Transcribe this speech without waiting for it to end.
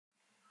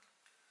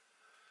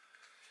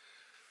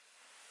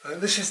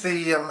This is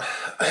the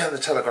the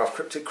Telegraph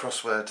Cryptic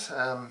crossword.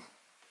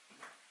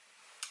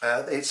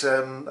 It's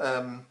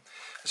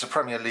a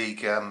Premier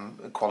League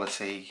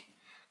quality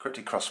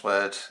cryptic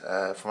crossword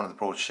from one of the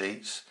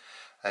broadsheets.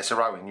 It's a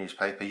right-wing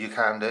newspaper. You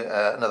can do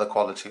another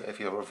quality if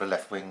you're of a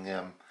left-wing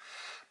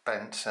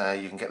bent.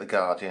 You can get the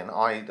Guardian.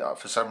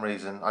 For some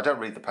reason, I don't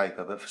read the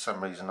paper, but for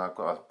some reason I've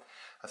got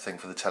a thing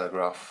for the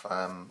Telegraph.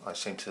 I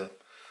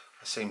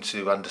seem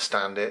to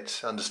understand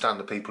it, understand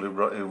the people who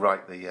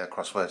write the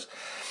crosswords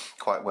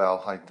quite well.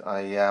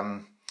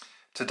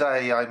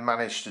 Today I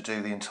managed to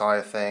do the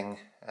entire thing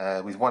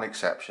with one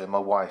exception. My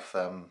wife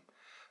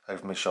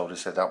over my shoulder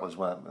said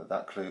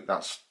that clue.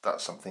 That's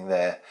something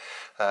there.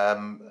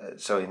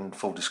 So in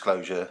full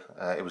disclosure,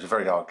 it was a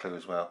very hard clue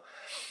as well.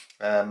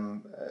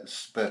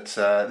 But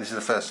this is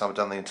the first time I've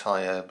done the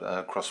entire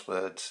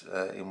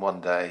crossword in one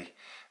day.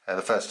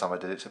 The first time I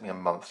did it took me a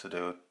month to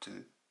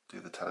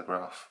do the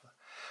Telegraph.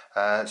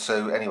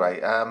 So anyway,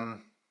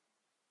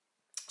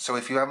 so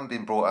if you haven't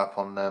been brought up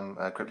on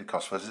cryptic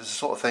crosswords, it's the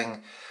sort of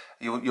thing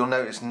you'll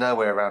notice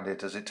nowhere around it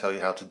does it tell you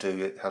how to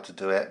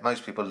do it.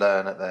 Most people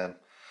learn at their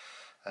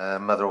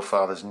mother or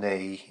father's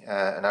knee,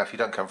 and now if you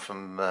don't come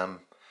from,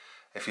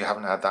 if you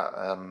haven't had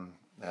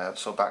that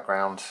sort of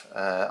background,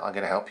 I'm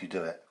going to help you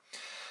do it.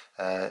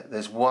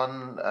 There's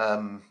one.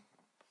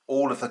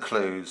 All of the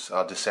clues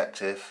are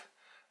deceptive.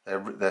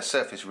 Their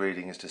surface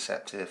reading is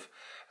deceptive,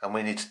 and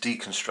we need to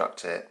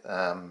deconstruct it,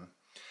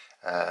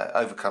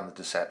 overcome the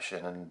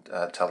deception, and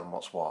tell them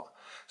what's what.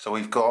 So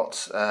we've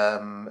got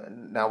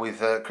now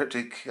with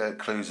cryptic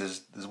clues.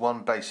 There's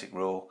one basic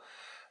rule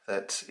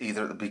that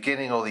either at the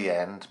beginning or the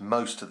end,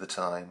 most of the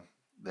time,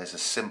 there's a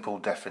simple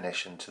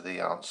definition to the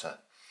answer.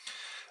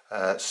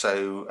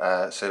 So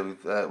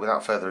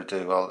without further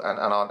ado,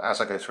 as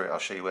I go through it, I'll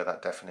show you where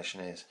that definition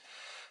is.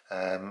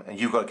 And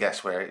you've got to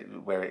guess where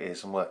it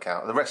is and work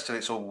out. The rest of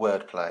it's all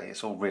wordplay,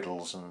 it's all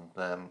riddles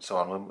and so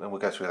on, and we'll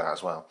go through that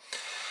as well.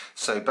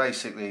 So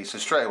basically,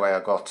 straight away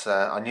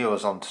I knew I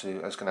was going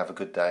to have a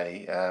good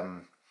day.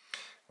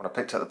 When I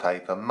picked up the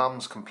paper,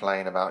 mums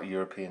complain about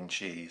European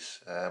cheese,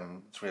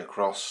 3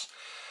 across.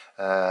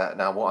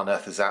 Now what on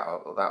earth is that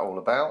all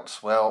about?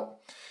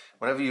 Well,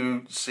 whenever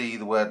you see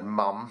the word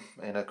mum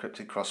in a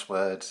cryptic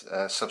crossword,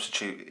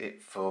 substitute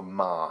it for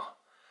ma,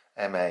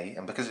 M-A,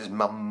 and because it's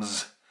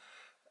mums,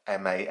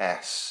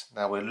 M-A-S.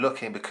 Now we're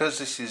looking, because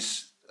this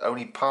is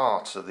only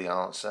part of the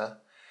answer,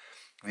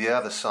 the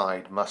other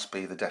side must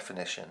be the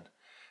definition,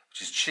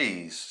 which is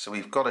cheese. So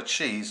we've got a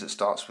cheese that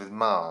starts with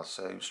Mars,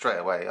 so straight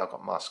away I've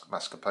got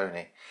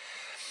mascarpone.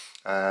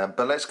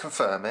 But let's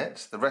confirm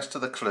it. The rest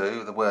of the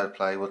clue, the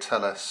wordplay, will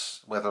tell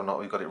us whether or not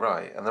we've got it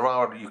right.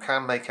 And you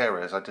can make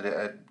errors. I did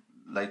it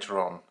later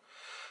on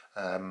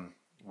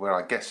where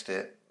I guessed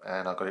it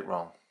and I got it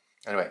wrong.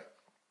 Anyway.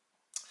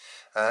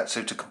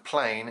 So to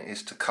complain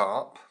is to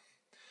carp,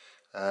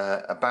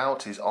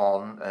 about is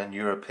on, and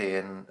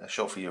European,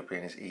 short for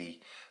European, is E.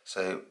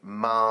 So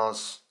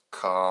Mars,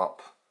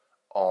 carp,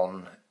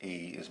 on,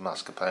 E is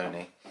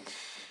mascarpone.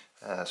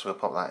 So we'll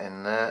pop that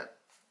in there.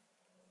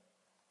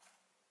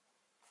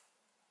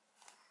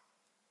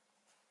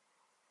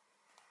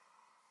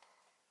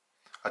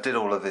 I did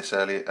all of this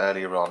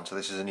earlier on, so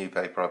this is a new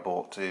paper I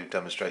bought to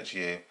demonstrate to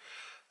you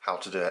how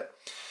to do it.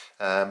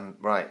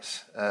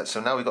 Right,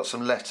 so now we've got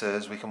some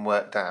letters we can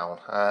work down.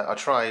 I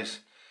tried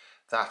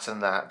that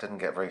and that, didn't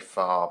get very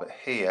far, but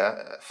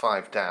here,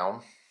 5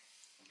 down,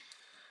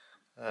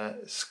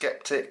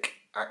 skeptic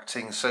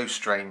acting so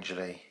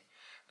strangely.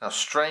 Now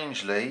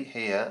strangely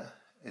here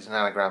is an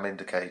anagram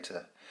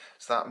indicator,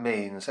 so that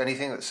means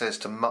anything that says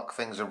to muck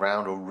things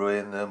around or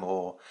ruin them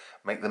or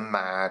make them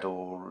mad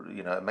or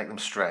make them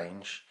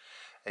strange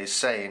is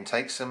saying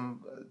take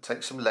some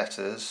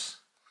letters.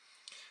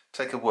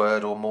 Take a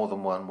word or more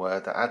than one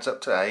word that adds up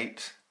to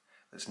 8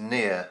 that's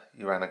near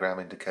your anagram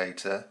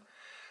indicator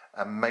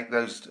and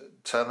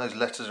turn those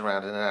letters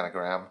around in an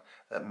anagram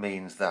that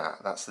means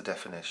that's the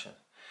definition.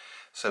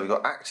 So we've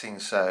got acting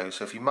so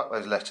if you muck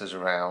those letters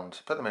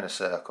around, put them in a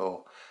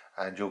circle,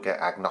 and you'll get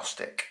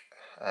agnostic,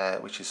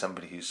 which is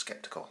somebody who's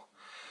skeptical.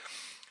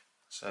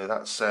 So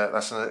that's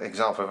an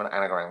example of an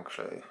anagram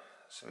clue.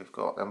 So we've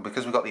got, and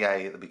because we've got the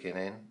A at the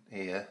beginning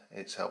here,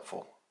 it's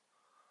helpful.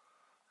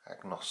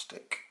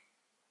 Agnostic.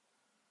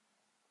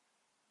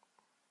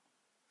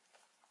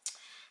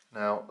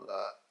 Now,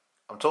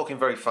 I'm talking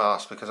very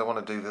fast because I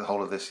want to do the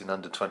whole of this in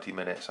under 20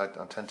 minutes. I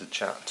tend to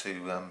chat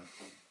too long.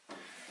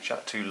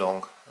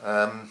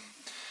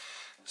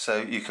 So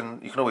you can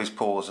always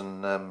pause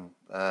and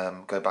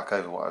go back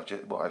over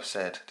what I've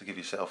said to give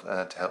yourself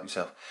to help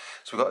yourself.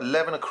 So we've got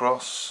 11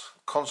 across,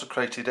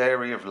 consecrated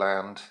area of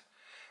land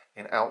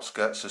in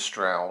outskirts of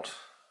Stroud.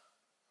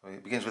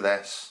 It begins with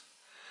S.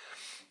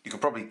 You can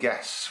probably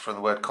guess from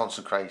the word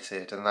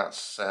consecrated, and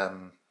that's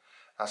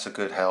a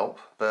good help,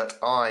 but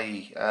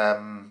I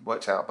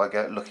worked out by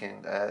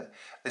looking.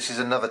 This is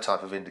another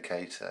type of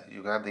indicator.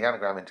 You have the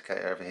anagram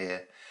indicator over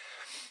here.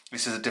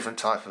 This is a different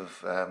type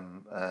of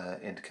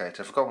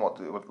indicator. I've forgotten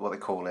what they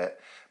call it,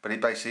 but it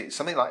basically,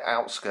 something like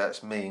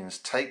outskirts means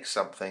take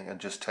something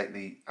and just take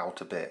the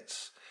outer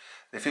bits.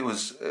 If it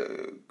was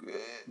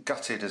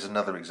gutted as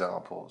another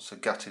example, so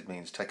gutted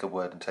means take a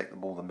word and take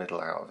all the middle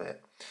out of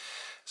it.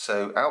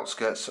 So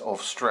outskirts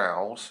of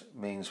Stroud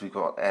means we've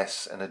got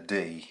S and a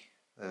D,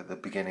 the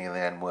beginning and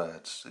the end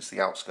words. It's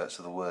the outskirts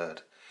of the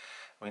word.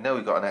 We know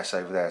we've got an S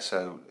over there,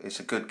 so it's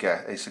a good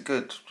guess.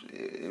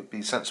 It'd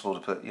be sensible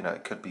to put,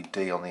 it could be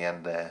D on the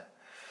end there.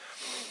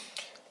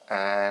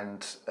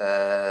 And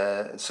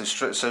so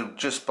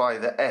just by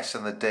the S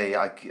and the D,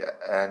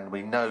 and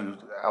we know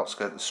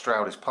outskirts of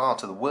Stroud is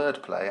part of the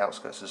wordplay,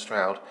 outskirts of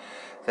Stroud,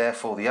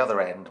 therefore the other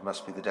end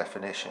must be the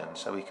definition.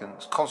 So we can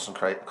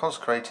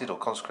consecrated or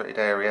consecrated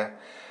area,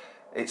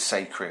 it's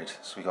sacred.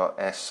 So we got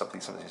S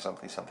something something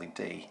something something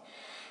D.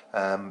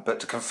 But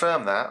to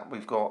confirm that,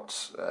 we've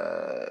got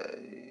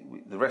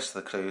the rest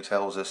of the clue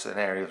tells us an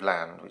area of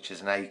land, which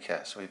is an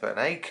acre. So we've got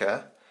an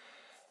acre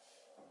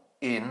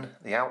in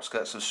the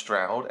outskirts of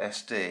Stroud,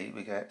 SD,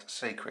 we get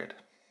sacred.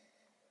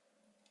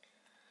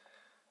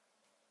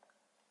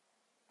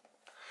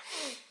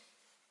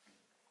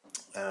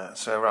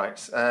 This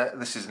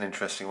is an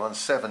interesting one.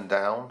 7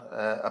 down,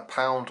 a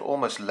pound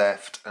almost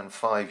left and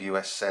 5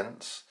 US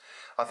cents.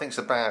 I think it's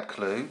a bad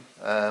clue,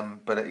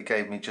 but it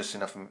gave me just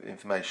enough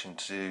information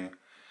to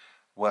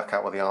work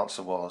out what the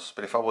answer was.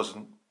 But if I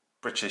wasn't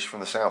British from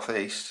the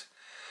southeast,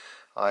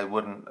 I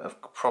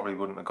probably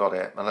wouldn't have got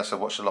it unless I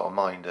watched a lot of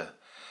Minder.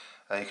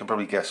 You can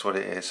probably guess what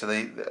it is. So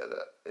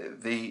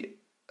we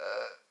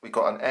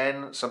got an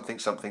N something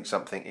something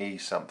something E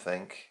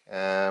something.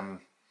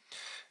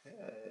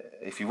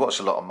 If you watch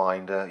a lot of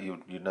Minder,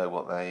 you know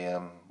what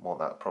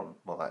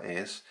that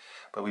is.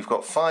 But we've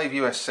got 5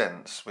 US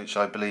cents, which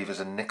I believe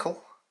is a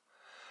nickel.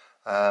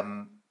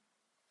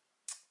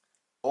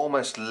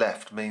 Almost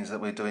left means that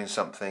we're doing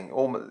something.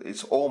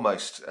 It's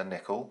almost a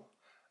nickel,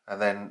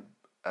 and then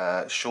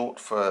short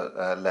for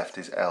left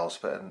is L's,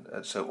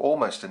 so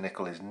almost a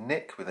nickel is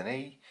Nick with an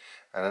E,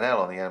 and an L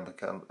on the end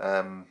become.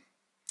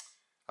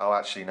 Oh,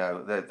 actually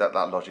no, that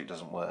logic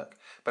doesn't work.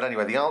 But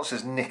anyway, the answer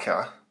is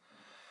nicker,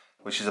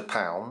 which is a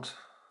pound.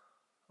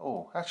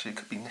 Oh, actually, it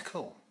could be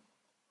nickel.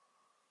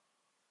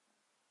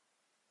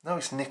 No,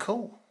 it's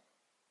nickel.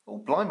 Oh,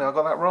 blimey, I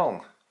got that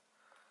wrong.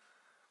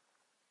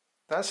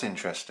 That's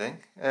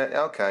interesting.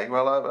 Okay,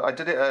 well, I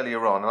did it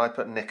earlier on, and I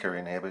put nicker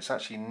in here, but it's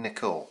actually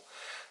nickel.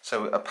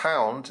 So a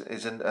pound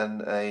is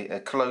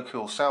a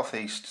colloquial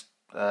southeast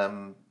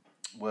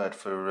word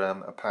for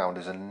a pound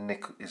is a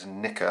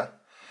nicker.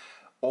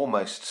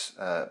 Almost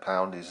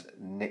pound is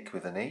nick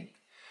with an E.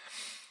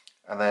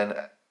 And then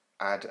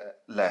add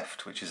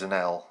left, which is an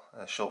L.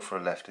 Short for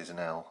a left is an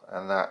L,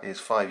 and that is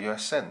 5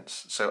 US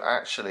cents. So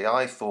actually,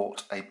 I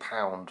thought a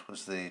pound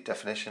was the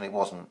definition. It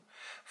wasn't.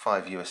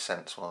 5 US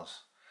cents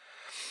was.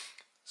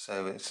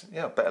 So it's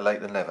better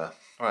late than never.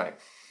 Right.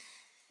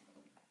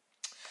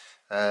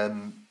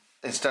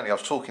 Incidentally, I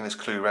was talking this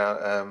clue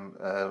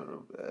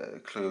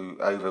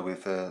over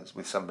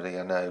with somebody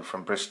I know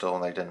from Bristol,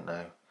 and they didn't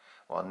know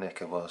what a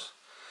nicker was.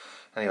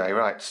 Anyway,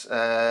 right.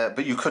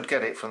 But you could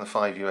get it from the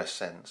 5 US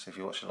cents if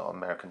you watch a lot of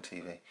American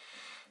TV.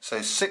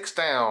 So 6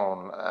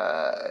 down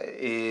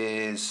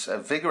is a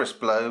vigorous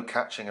blow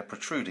catching a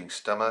protruding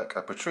stomach.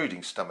 A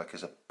protruding stomach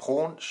is a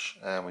paunch,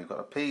 and we've got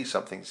a P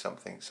something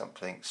something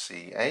something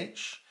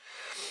CH.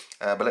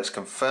 But let's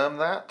confirm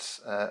that.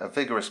 A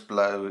vigorous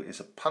blow is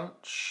a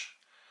punch.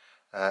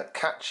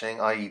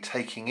 Catching, i.e.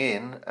 taking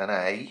in an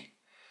A,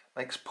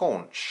 makes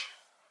paunch.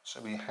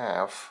 So we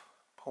have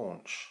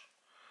paunch,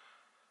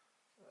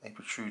 a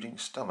protruding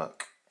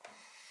stomach.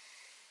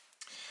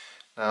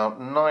 Now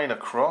 9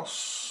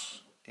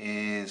 across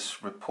is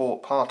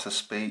report part of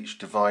speech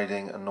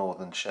dividing a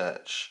northern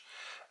church.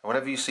 And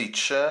whenever you see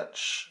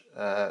church,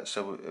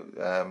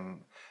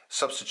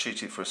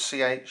 substitute it for a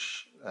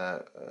CH,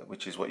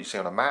 which is what you see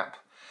on a map.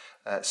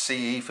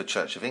 CE for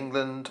Church of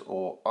England,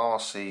 or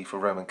RC for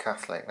Roman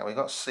Catholic. Now we've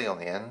got C on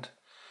the end.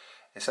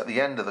 It's at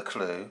the end of the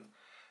clue,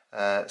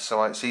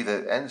 so it's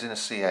either ends in a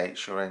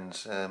CH or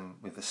ends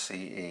with a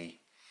CE.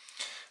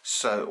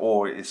 So,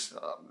 or it's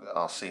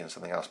RC and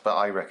something else, but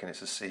I reckon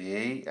it's a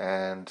CE.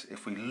 And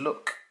if we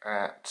look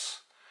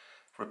at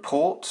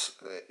report,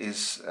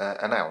 is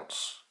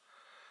announce.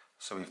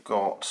 So we've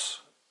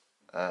got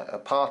a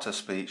part of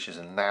speech is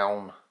a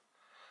noun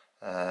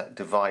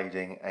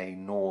dividing a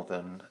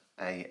northern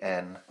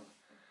AN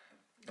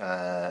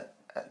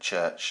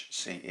church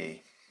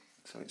CE.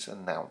 So it's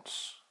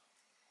announce.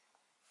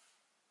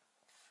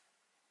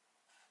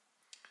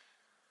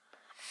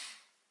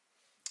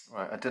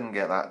 Right, I didn't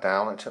get that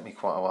down. It took me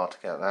quite a while to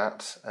get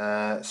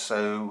that.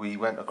 So we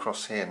went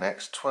across here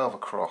next. 12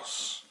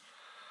 across.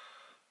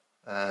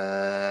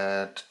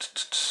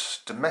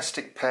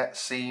 Domestic pet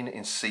seen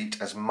in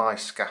seat as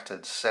mice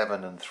scattered.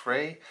 7 and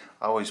 3.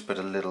 I always put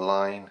a little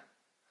line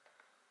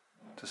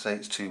to say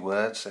it's 2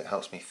 words, so it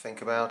helps me think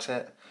about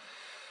it.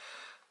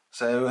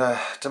 So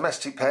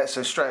domestic pet,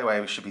 so straight away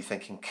we should be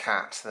thinking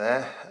cat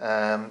there.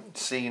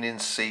 Seen in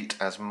seat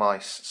as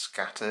mice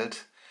scattered.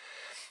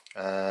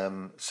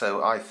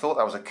 So I thought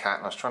that was a cat,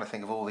 and I was trying to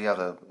think of all the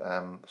other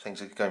things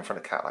that could go in front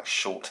of cat, like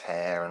short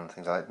hair and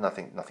things like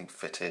that. Nothing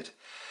fitted.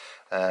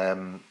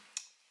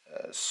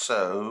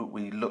 So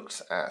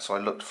I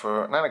looked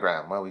for an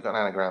anagram. Well, we've got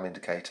an anagram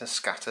indicator,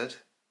 scattered.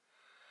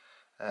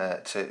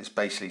 It's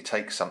basically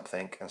take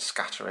something and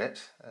scatter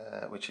it,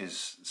 which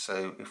is,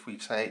 so if we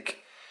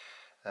take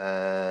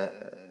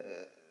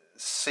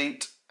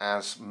seat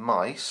as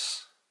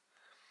mice,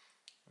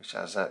 which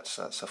has that's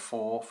a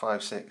 4,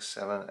 5, 6,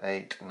 7,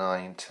 8,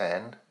 9,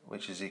 10,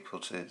 which is equal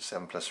to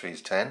 7 plus 3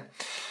 is 10.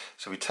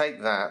 So we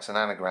take that and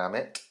anagram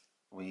it,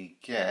 we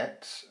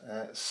get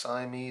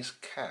Siamese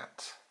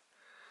cat.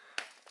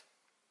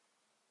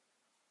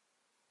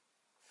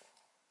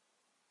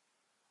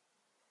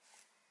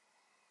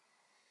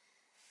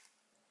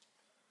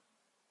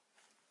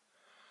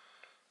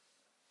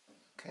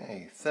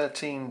 Okay,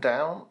 13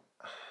 down,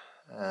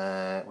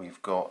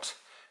 we've got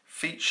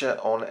feature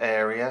on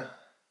area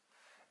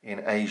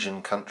in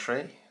Asian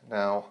country.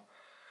 Now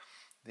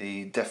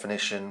the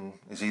definition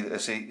is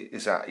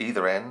at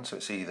either end, so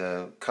it's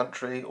either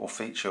country or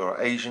feature,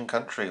 or Asian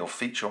country or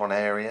feature on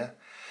area.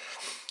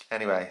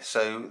 Anyway,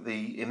 so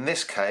in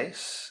this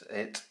case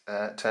it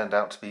turned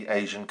out to be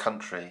Asian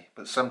country,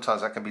 but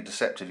sometimes that can be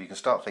deceptive. You can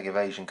start thinking of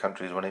Asian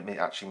countries when it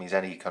actually means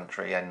any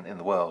country in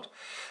the world.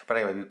 But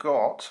anyway, we've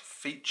got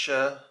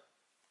feature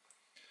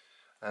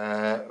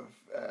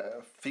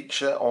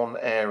feature on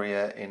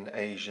area in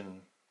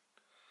Asian.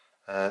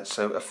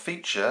 So a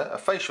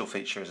facial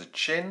feature is a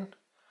chin.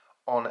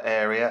 On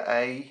area,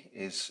 A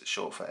is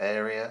short for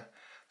area.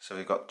 So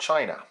we've got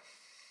China.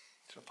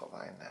 So I'll put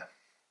that in there.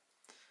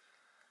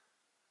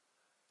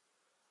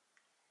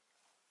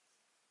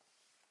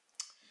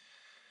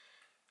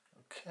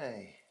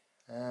 Okay,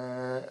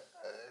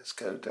 let's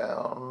go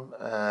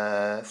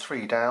down.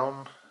 3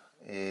 down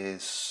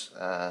is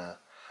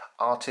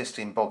artist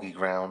in boggy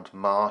ground,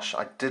 marsh.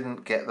 I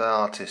didn't get the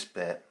artist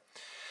bit,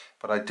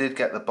 but I did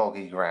get the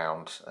boggy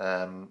ground.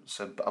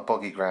 So a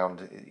boggy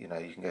ground, you know,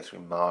 you can go through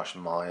marsh,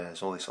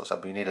 mires, all this sort of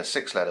stuff, but you need a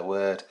 6-letter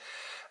word.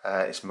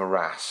 It's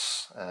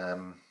morass.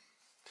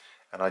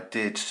 And I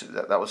did,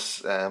 that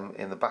was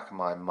in the back of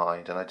my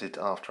mind, and I did,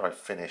 after I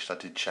finished, I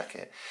did check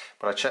it.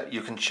 But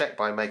you can check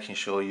by making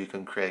sure you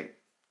can create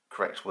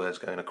correct words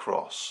going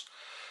across,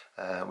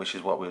 which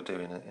is what we'll do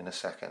in a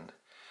second.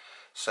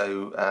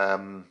 So,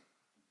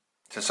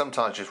 so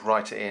sometimes just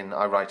write it in,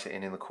 I write it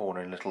in the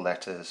corner in little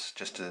letters,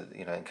 just to,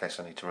 you know, in case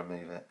I need to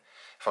remove it.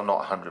 If I'm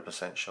not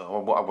 100%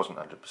 sure, well, I wasn't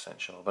 100%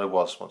 sure, but it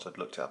was once I'd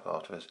looked it up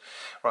afterwards.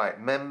 Right,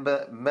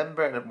 member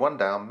one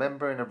down,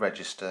 member in a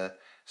register,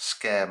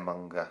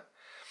 scaremonger.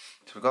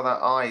 So we've got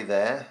that I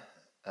there,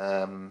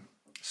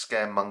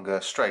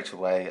 scaremonger straight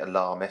away,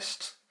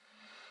 alarmist.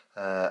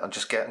 I'm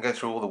go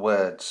through all the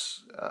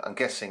words. I'm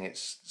guessing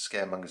it's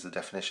scaremonger is the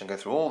definition. Go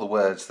through all the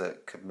words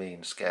that could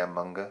mean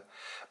scaremonger.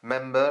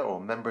 Member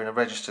or member in a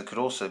register could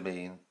also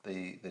mean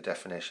the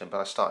definition, but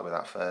I started with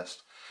that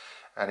first,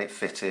 and it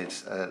fitted.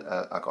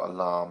 I got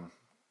alarmist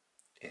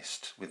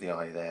with the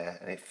I there,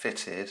 and it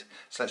fitted.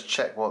 So let's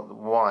check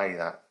why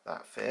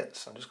that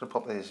fits. I'm just going to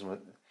pop this in.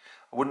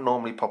 I wouldn't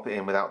normally pop it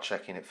in without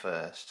checking it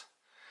first,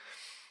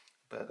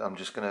 but I'm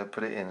just going to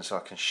put it in so I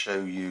can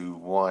show you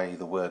why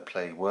the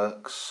wordplay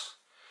works.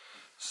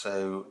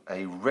 So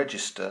a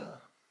register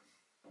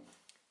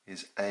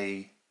is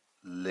a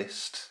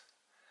list,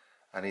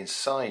 and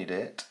inside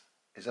it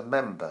is a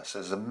member. So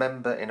there's a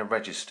member in a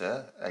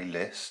register, a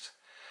list.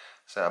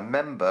 So a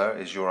member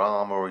is your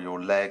arm or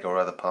your leg or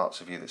other parts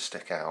of you that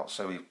stick out.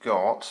 So we've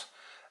got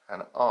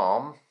an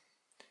arm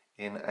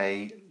in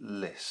a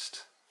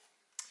list.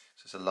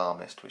 It's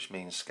alarmist, which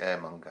means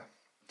scaremonger.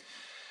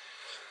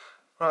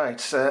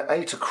 Right,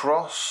 A to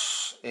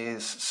cross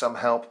is some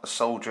help a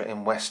soldier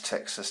in West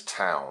Texas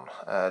town.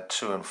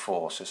 2 and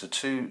 4, so it's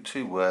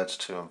two words,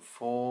 2 and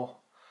 4.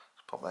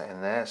 Let's pop that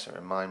in there so I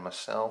remind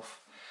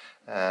myself.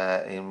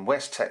 In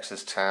West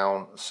Texas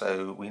town,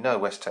 so we know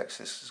West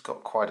Texas has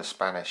got quite a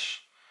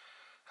Spanish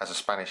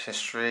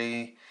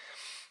history.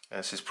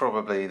 This is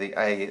probably the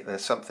A.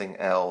 There's something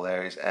L.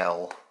 There is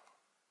L,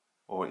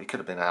 or it could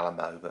have been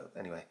Alamo, but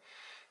anyway.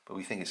 But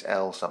we think it's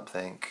L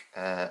something.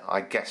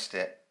 I guessed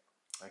it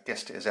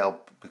as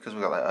L because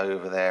we've got that O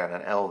over there and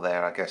an L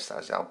there. I guess that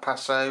was El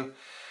Paso,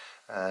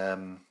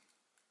 and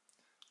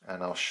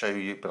I'll show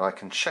you. But I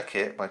can check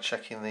it by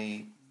checking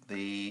the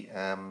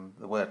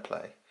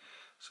wordplay.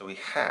 So we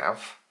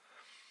have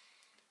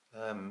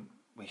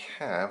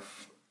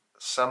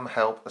some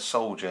help a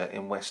soldier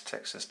in West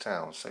Texas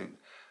town. So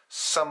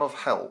some of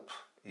help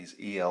is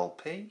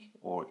ELP,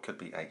 or it could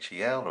be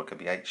HEL, or it could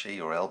be HE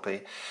or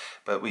LP.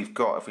 But we've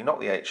got, if we knock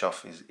the H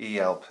off, is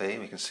ELP.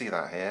 We can see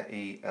that here,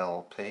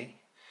 ELP.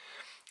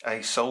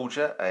 A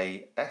soldier,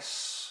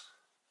 AS,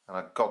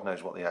 and God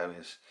knows what the O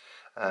is,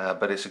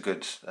 but it's a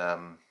good,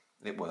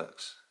 it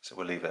works. So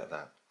we'll leave it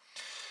at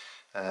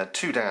that.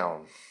 2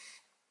 down.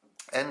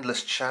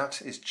 Endless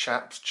chat is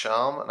chap's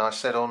charm, and I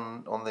said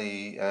on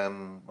the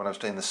when I was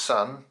doing the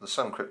Sun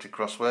cryptic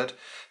crossword,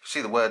 if you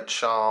see the word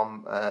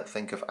charm,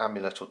 think of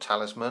amulet or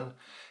talisman.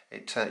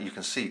 You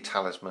can see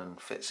talisman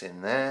fits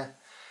in there,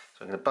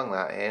 so I'm going to bung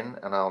that in,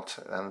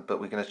 and but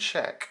we're going to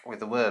check with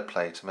the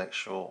wordplay to make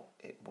sure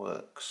it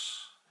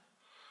works.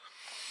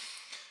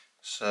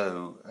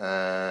 So,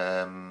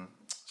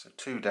 so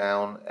 2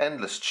 down,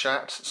 endless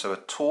chat, so a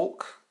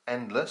talk,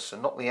 endless,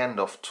 and not the end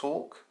of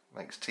talk,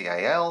 makes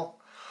TAL.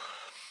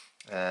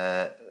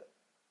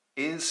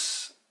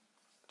 Is,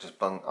 just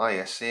bung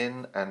IS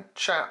in, and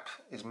chap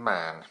is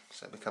man,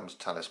 so it becomes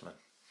talisman,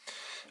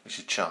 which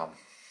is charm.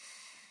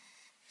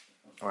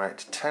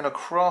 Alright, 10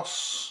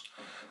 across,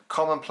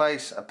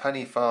 commonplace, a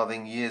penny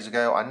farthing years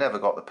ago. I never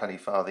got the penny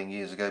farthing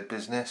years ago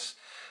business,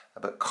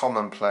 but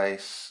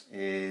commonplace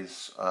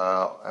is,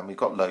 and we've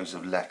got loads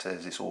of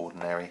letters, it's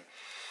ordinary.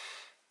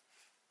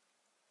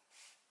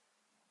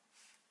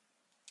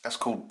 That's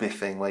called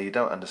biffing, where you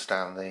don't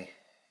understand the,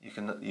 you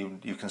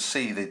can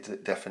see the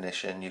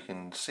definition, you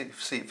can see it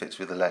fits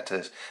with the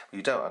letters, but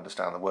you don't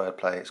understand the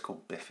wordplay. It's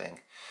called biffing.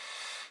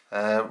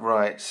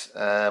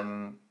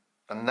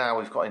 And now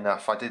we've got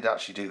enough. I did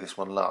actually do this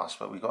one last,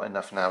 but we've got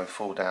enough now with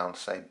 4 down.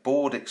 Say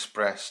board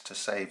express to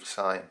save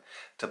time.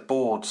 To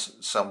board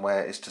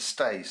somewhere is to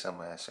stay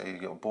somewhere. So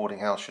you've got a boarding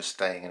house, you're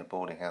staying in a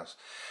boarding house.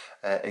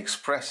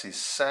 Express is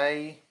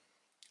say,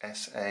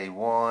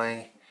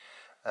 S-A-Y,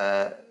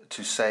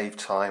 to save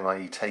time,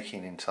 i.e.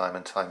 taking in time,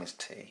 and time is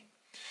T.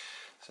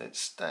 So it's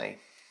stay.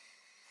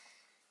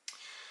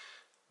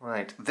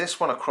 Right, this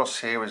one across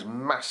here is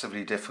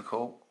massively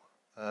difficult.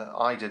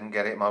 I didn't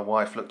get it. My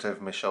wife looked over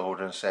my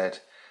shoulder and said,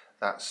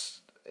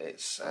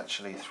 it's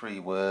actually 3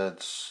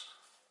 words.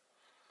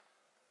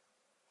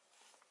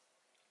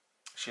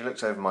 She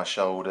looked over my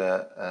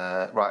shoulder.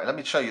 Right, let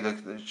me show you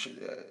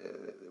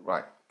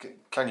right,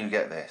 can you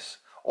get this?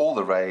 All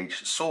the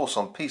rage, sauce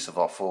on piece of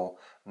offal,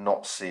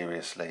 not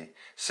seriously.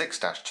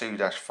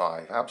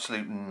 6-2-5,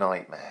 absolute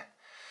nightmare.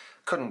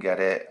 Couldn't get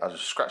it. I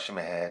was scratching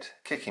my head,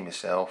 kicking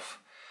myself.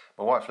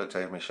 My wife looked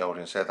over my shoulder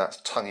and said, that's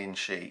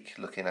tongue-in-cheek,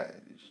 looking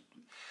at,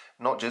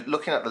 not just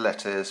looking at the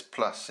letters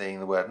plus seeing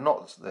the word,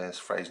 not this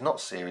phrase,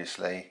 not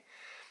seriously,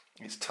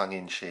 it's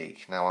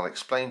tongue-in-cheek. Now I'll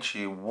explain to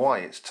you why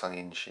it's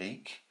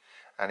tongue-in-cheek,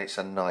 and it's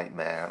a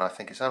nightmare, and I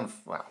think it's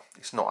well,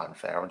 it's not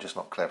unfair, I'm just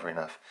not clever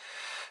enough,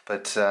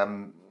 but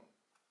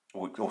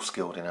or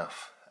skilled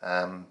enough.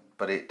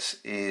 But it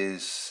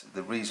is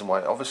the reason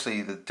why,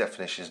 obviously the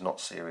definition is not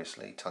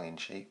seriously,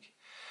 tongue-in-cheek.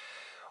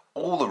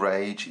 All the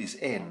rage is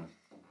in.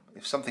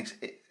 If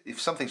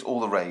something's all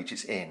the rage,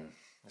 it's in.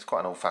 It's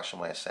quite an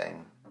old-fashioned way of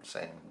saying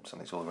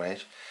something's all the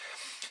rage.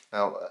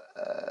 Now,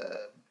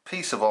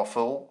 piece of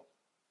offal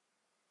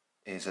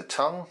is a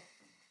tongue,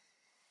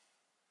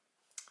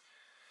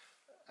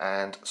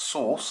 and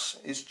sauce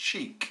is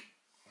cheek.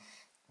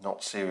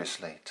 Not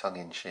seriously,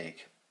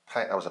 tongue-in-cheek.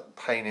 That was a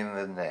pain in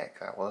the neck.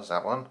 That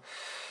one.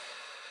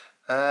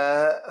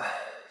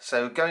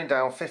 So going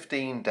down,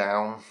 15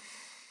 down.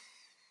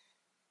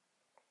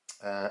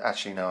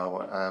 Actually,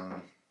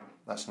 no.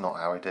 That's not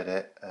how I did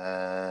it.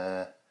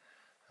 How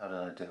did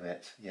I do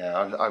it? Yeah,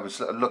 I was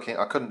looking.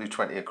 I couldn't do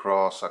 20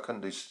 across. I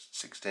couldn't do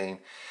 16.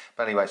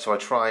 But anyway, so I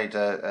tried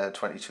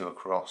 22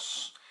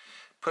 across.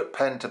 Put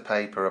pen to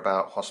paper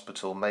about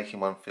hospital,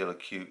 making one feel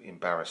acute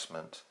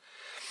embarrassment.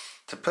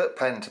 To put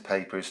pen to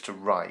paper is to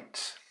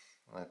write.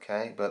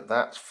 Okay, but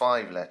that's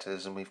 5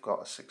 letters, and we've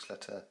got a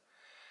 6-letter.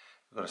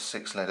 We've got a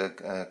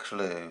 6-letter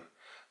clue.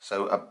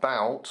 So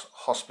about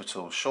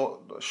hospital,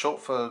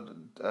 short for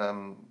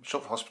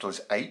hospital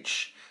is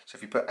H. So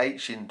if you put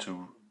H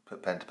into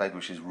put pen to paper,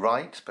 which is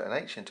write, put an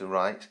H into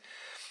write,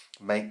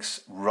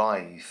 makes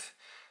writhe,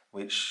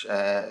 which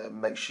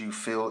makes you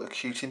feel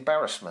acute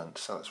embarrassment.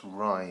 So that's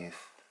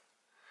writhe.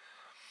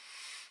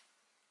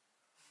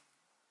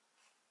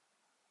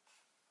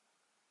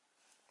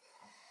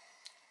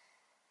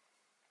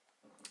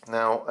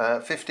 Now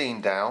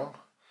 15 down.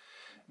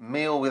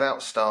 Meal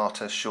without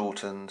starter,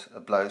 shortened, a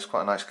blow. It's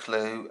quite a nice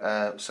clue.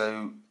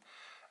 So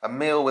a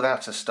meal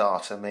without a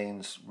starter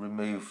means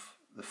remove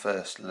the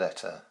first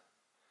letter.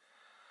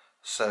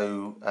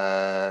 So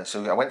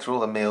so I went through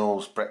all the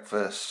meals.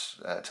 Breakfast,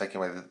 taking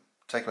away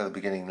the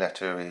beginning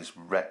letter is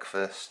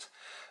breakfast.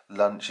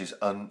 Lunch is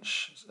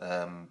unch.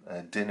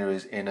 Dinner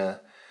is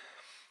inner.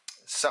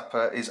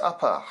 Supper is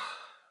upper.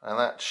 And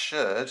that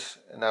should,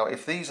 now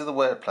if these are the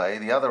wordplay,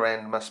 the other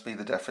end must be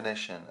the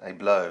definition, a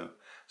blow.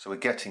 So we're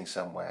getting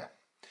somewhere.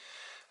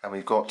 And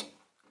we've got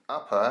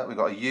upper, we've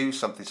got a U,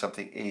 something,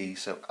 something, E.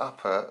 So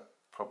upper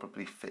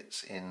probably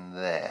fits in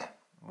there,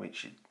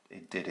 which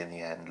it did in the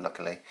end,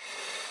 luckily.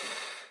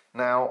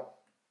 Now,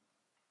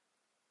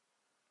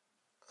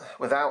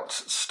 without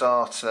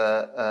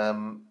starter,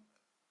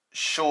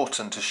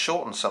 shorten, to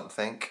shorten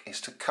something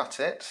is to cut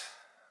it,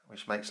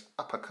 which makes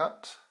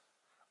uppercut,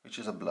 which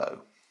is a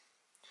blow.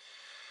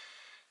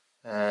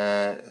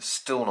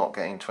 Still not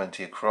getting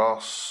 20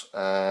 across.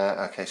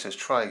 Okay, so let's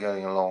try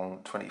going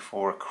along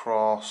 24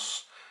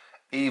 across.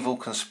 Evil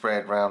can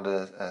spread round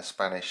a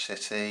Spanish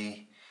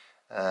city.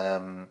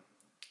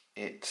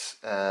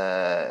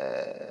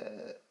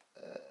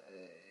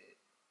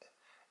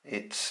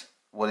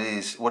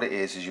 What it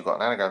is you've got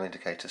an anagram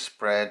indicator,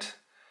 spread.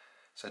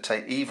 So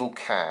take evil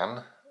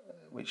can,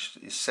 which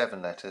is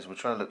 7 letters. We're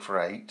trying to look for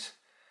 8.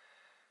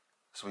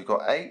 So we've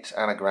got 8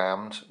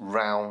 anagrammed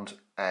round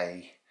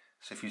A.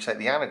 So if you take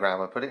the anagram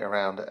and put it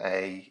around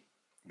A,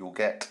 you'll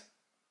get,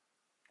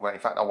 well, in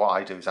fact, what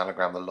I do is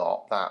anagram the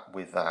lot, that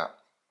with that,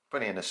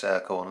 put it in a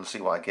circle and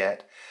see what I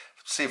get.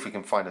 See if we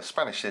can find a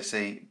Spanish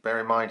city. Bear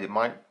in mind, it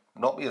might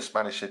not be a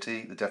Spanish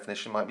city. The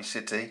definition might be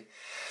city.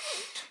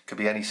 Could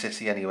be any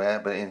city anywhere,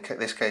 but in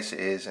this case it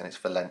is, and it's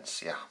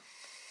Valencia.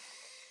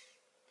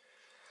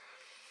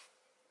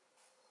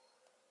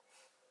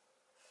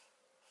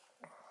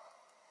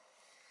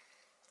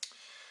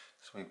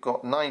 So we've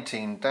got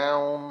 19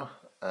 down.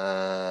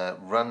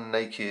 Run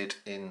naked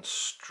in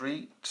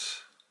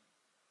street.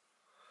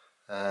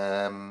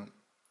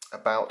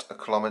 About a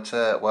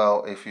kilometre.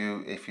 Well, if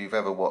you've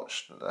ever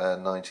watched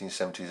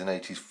 1970s and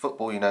 80s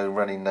football, you know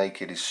running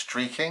naked is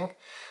streaking.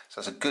 So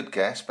that's a good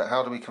guess, but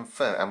how do we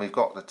confirm? And we've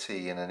got the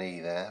T and an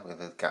E there with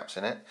the gaps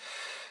in it.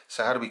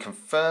 So how do we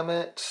confirm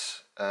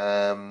it?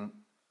 Run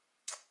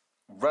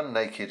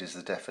naked is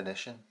the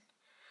definition.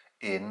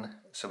 In,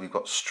 so we've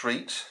got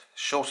street.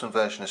 Shortened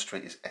version of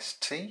street is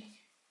ST.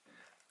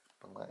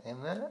 Put that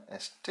in there,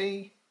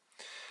 ST.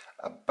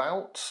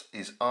 About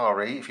is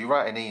RE. If you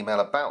write an email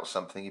about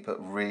something, you put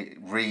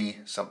re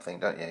something,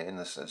 don't you, in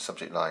the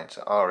subject line.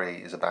 So RE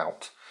is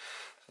about.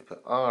 So you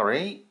put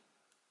RE.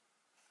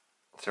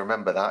 So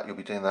remember that, you'll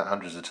be doing that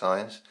hundreds of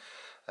times.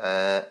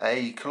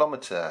 A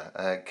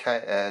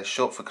kilometre.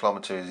 Short for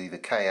kilometre is either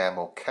KM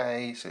or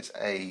K, so it's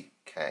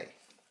AK.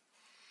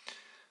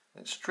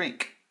 It's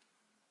streak.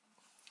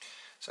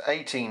 So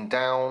 18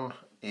 down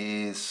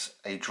is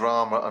a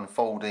drama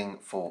unfolding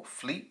for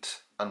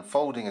fleet.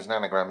 Unfolding is an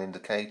anagram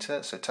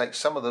indicator, so take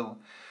some of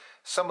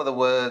the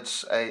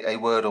words, a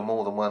word or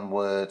more than one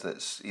word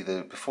that's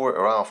either before it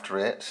or after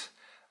it,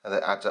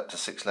 that adds up to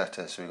 6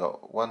 letters. So we've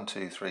got 1,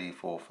 2, 3,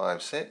 4,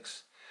 5,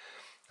 6,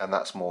 and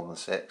that's more than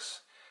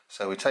 6.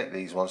 So we take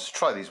these ones,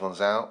 try these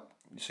ones out.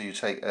 So you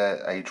take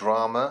a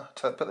drama,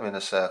 put them in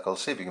a circle,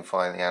 see if you can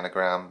find the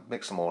anagram,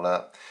 mix them all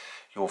up.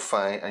 You'll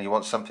find, and you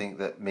want something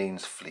that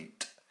means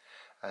fleet,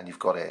 and you've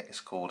got it.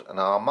 It's called an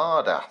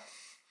armada.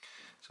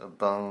 So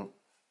bung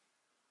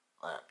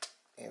that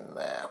in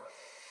there.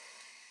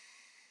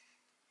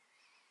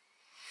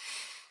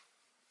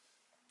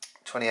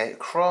 28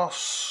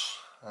 across.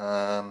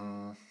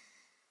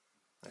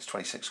 It's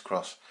 26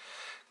 across.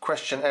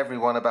 Question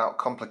everyone about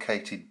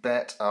complicated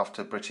bet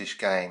after British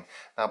game.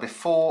 Now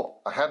before,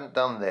 I hadn't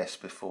done this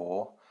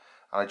before,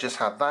 and I just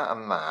had that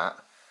and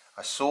that.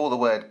 I saw the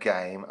word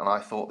game and I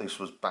thought this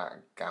was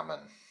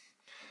backgammon.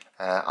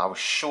 I was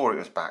sure it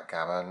was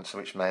backgammon, so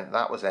which meant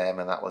that was M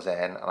and that was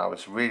N, and I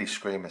was really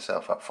screwing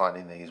myself up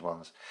finding these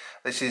ones.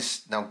 This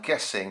is now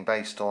guessing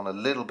based on a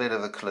little bit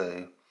of the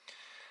clue,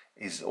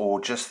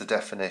 or just the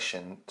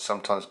definition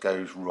sometimes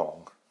goes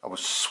wrong. I was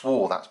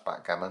swore that's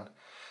backgammon,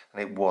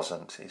 and it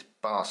wasn't. It's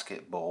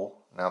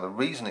basketball. Now the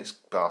reason it's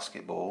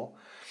basketball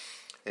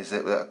is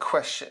that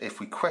if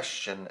we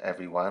question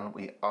everyone,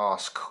 we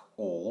ask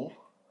all.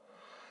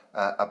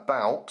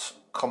 About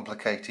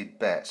complicated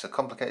bet. So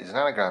complicated is an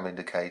anagram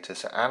indicator.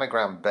 So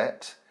anagram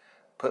bet,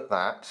 put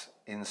that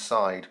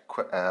inside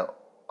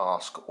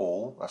ask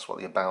all. That's what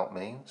the about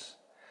means.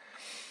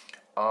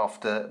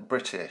 After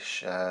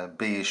British,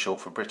 B is short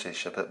for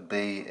British. I put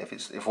B.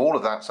 If all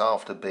of that's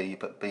after B, you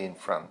put B in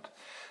front.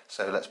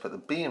 So let's put the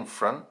B in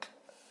front.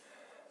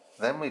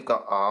 Then we've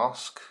got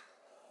ask,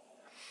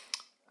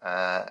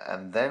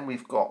 and then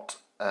we've got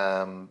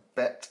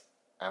bet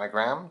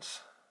anagrams,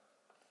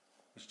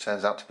 which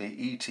turns out to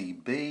be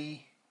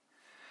ETB,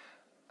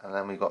 and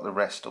then we've got the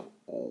rest of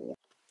all.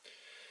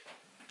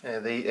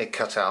 Yeah, it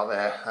cut out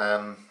there.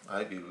 I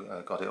hope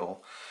you got it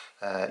all.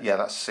 Yeah,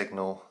 that's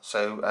signal.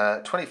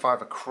 So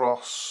 25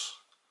 across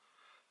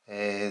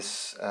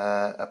is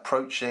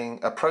approach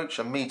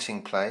a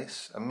meeting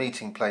place. A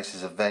meeting place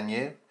is a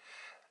venue.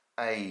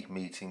 A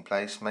meeting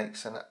place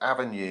makes an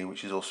avenue,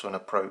 which is also an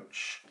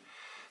approach.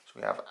 So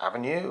we have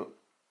avenue.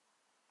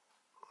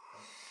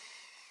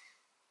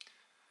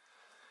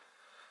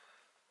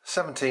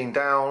 17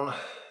 down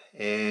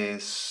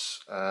is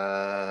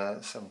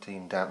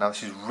 17 down. Now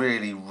this is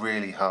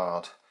really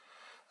hard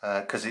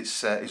because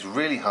it's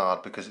really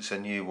hard because it's a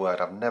new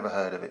word. I've never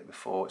heard of it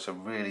before. It's a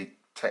really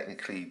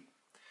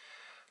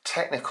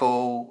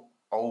technical,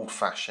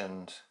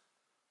 old-fashioned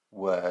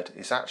word.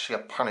 It's actually a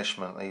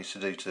punishment they used to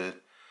do to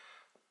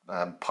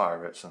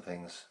pirates and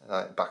things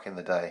back in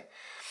the day.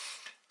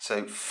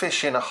 So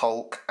fish in a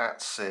hulk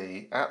at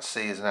sea. At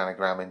sea is an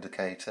anagram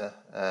indicator.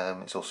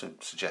 It's also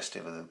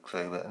suggestive of the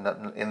clue, but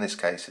in this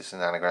case it's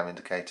an anagram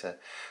indicator.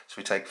 So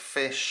we take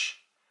fish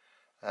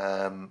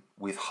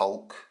with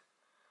hulk,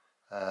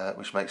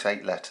 which makes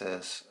 8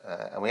 letters,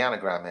 and we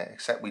anagram it,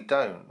 except we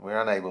don't.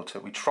 We're unable to.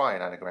 We try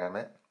and anagram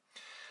it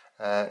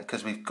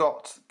because we've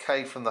got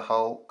K from the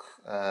hulk,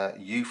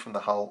 U from the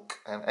hulk,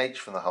 and H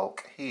from the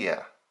hulk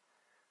here.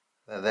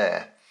 They're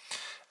there.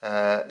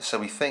 So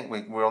we think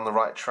we're on the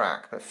right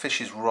track, but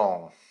fish is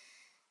wrong.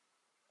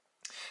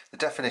 The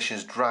definition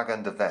is drag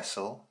under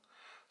vessel.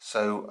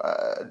 So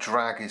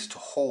drag is to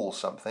haul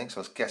something. So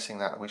I was guessing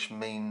that, which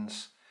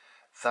means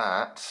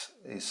that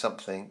is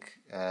something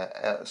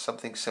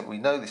something simple. We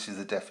know this is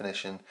the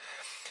definition.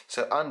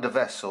 So under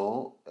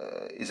vessel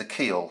is a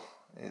keel.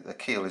 The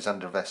keel is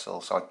under vessel,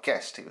 so I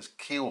guessed it was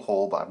keel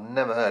haul, but I've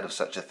never heard of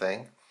such a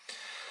thing.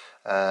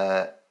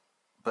 But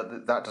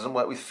that doesn't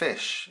work with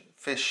fish.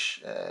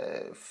 Fish,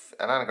 an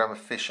anagram of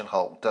fish and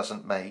hulk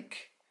doesn't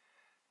make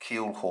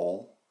keel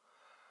haul.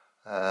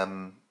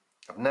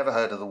 I've never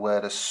heard of the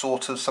word. A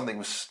sort of something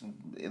was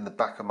in the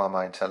back of my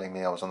mind telling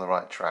me I was on the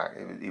right track.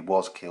 It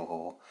was keel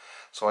haul.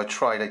 So I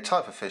tried a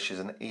type of fish as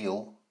an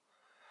eel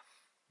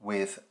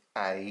with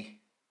a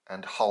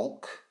and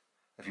hulk.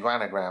 If you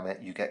anagram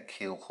it, you get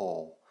keel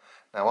haul.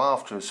 Now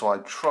afterwards, so I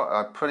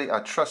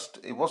trust,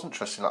 it wasn't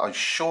trusting, I was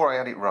sure I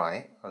had it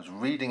right. I was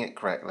reading it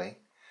correctly.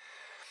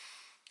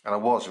 And I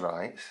was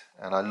right.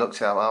 And I looked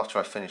it up after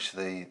I finished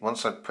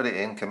once I put it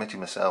in, committed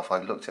myself,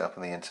 I looked it up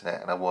on the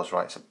internet and I was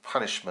right. It's a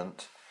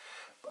punishment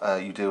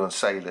you do on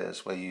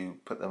sailors where you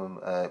put them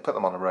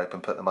on a rope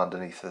and put them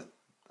underneath the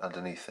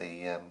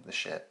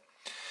ship.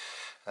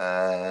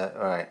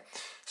 Right.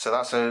 So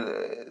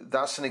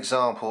that's an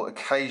example.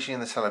 Occasionally in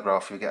the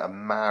Telegraph you get a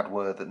mad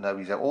word that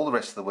nobody's ever. All the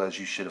rest of the words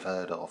you should have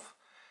heard of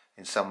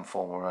in some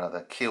form or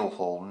other. Keel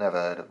haul, never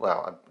heard of.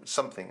 Well,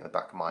 something in the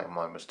back of my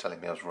mind was telling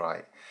me I was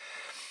right.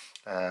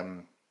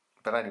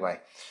 But anyway,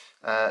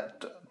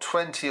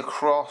 20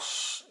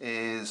 across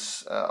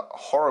is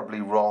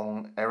horribly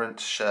wrong. Errant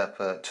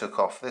Sherpa took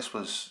off. This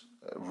was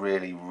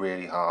really,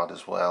 really hard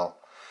as well.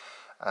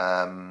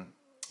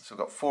 So we've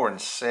got 4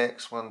 and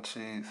 6. 1,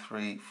 2,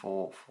 3,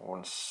 4, 4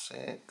 and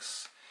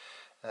 6.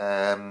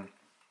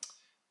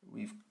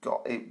 We've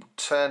got, it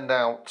turned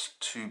out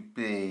to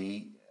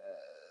be,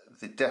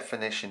 the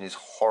definition is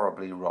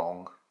horribly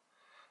wrong.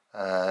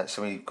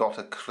 So we've got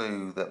a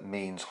clue that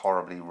means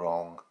horribly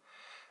wrong.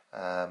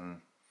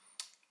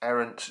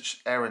 Errant is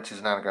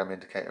an anagram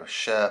indicator of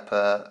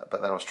Sherpa,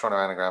 but then I was trying to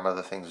anagram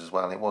other things as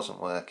well and it wasn't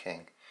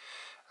working.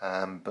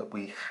 But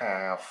we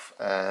have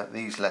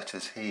these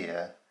letters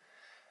here,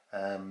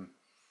 and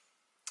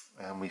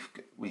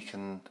we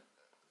can.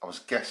 I was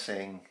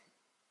guessing.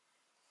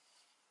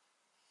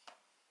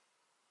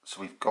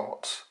 So we've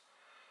got.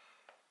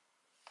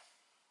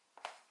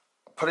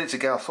 Put it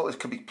together. I thought this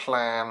could be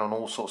plan and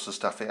all sorts of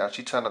stuff. It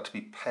actually turned out to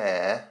be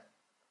pear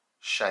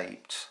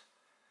shaped.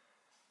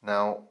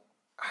 Now,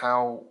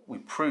 how we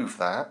prove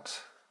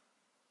that?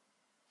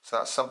 So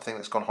that's something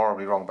that's gone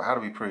horribly wrong. But how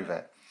do we prove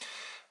it?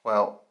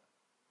 Well,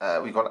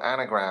 we've got an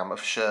anagram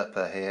of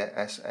Sherpa here,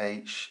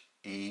 S-H-E-R-P-A,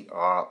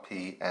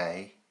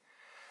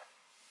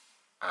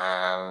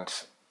 and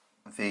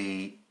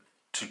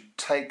to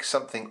take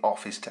something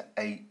off is to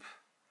ape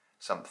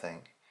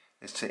something,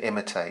 is to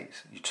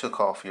imitate. You took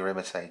off, you're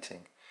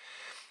imitating,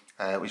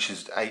 which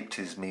is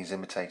aped means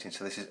imitating.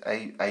 So this is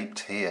aped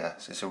here.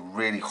 So it's a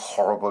really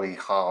horribly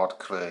hard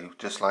clue,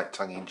 just like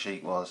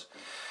tongue-in-cheek was.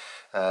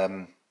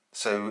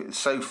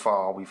 So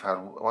far we've had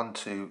 1,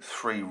 2,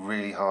 3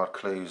 really hard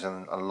clues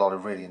and a lot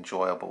of really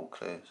enjoyable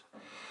clues.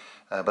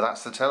 But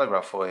that's the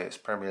Telegraph for you. It's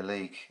Premier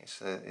League.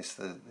 It's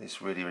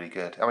really, really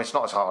good. I mean, it's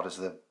not as hard as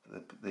the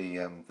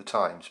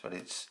Times, but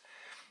it's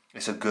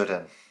a good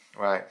one,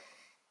 right?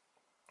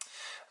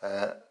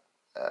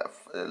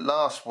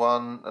 Last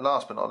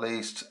but not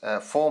least,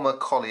 former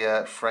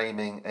collier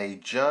framing a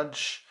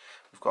judge.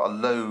 We've got a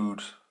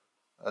load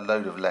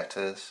of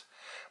letters.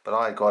 But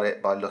I got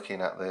it by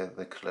looking at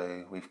the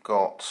clue. We've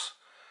got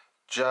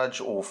judge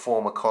or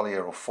former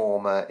collier, or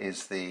former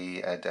is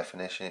the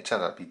definition. It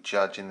turned out to be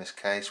judge in this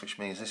case, which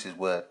means this is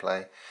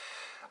wordplay.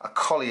 A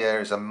collier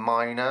is a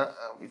miner.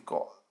 We've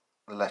got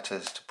the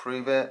letters to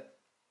prove it.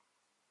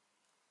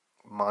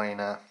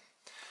 Miner.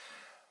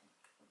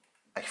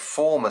 A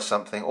former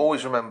something.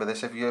 Always remember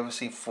this. Have you ever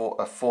seen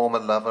a former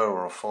lover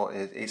or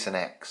it's an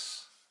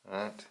ex,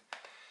 right?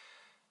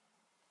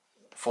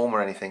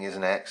 Former anything is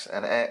an ex.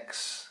 An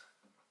ex.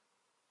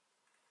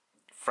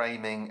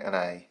 Framing an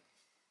A,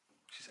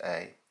 which is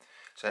A.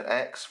 So an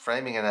X,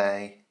 framing an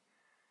A,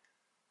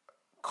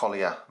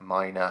 collier,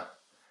 miner,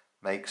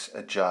 makes a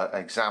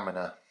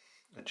examiner.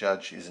 A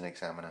judge is an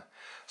examiner.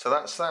 So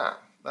that's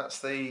that. That's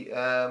the,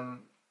 I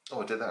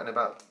did that in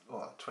about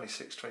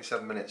 26,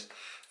 27 minutes.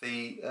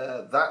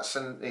 That's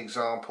an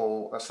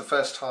example, that's the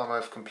first time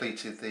I've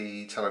completed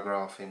the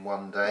Telegraph in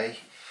one day.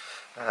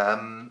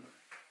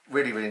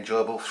 Really, really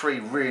enjoyable. 3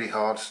 really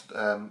hard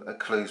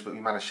clues, but we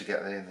managed to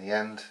get there in the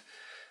end.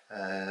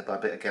 By a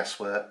bit of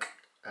guesswork,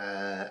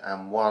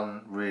 and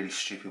 1 really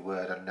stupid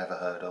word I'd never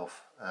heard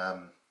of.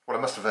 Well, I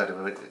must have heard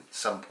of it at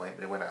some point,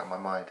 but it went out of my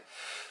mind.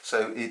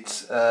 So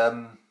it's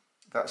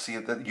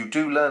you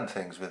do learn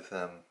things with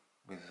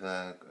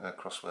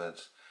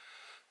crosswords.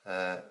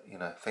 You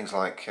know, things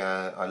like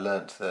I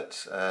learnt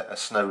that a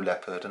snow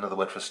leopard, another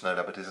word for a snow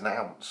leopard, is an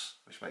ounce,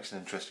 which makes an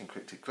interesting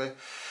cryptic clue.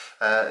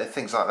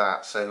 Things like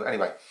that. So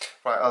anyway,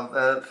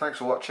 right. Thanks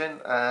for watching.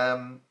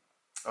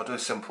 I'll do a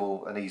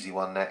simple and easy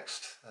one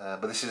next,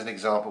 but this is an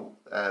example.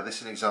 This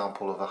is an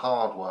example of a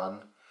hard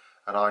one,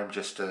 and I'm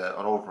just an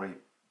ordinary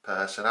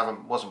person.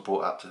 Wasn't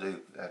brought up to do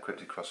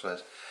cryptic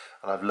crosswords,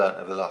 and I've learnt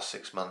over the last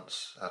 6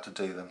 months how to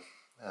do them.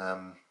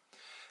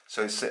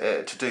 So it's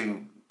to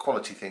do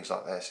quality things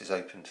like this is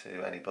open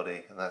to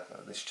anybody, and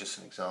this is just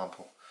an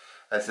example.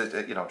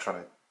 You know, I'm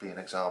trying to be an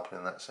example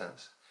in that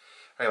sense.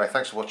 Anyway,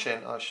 thanks for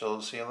watching. I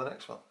shall see you on the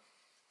next one.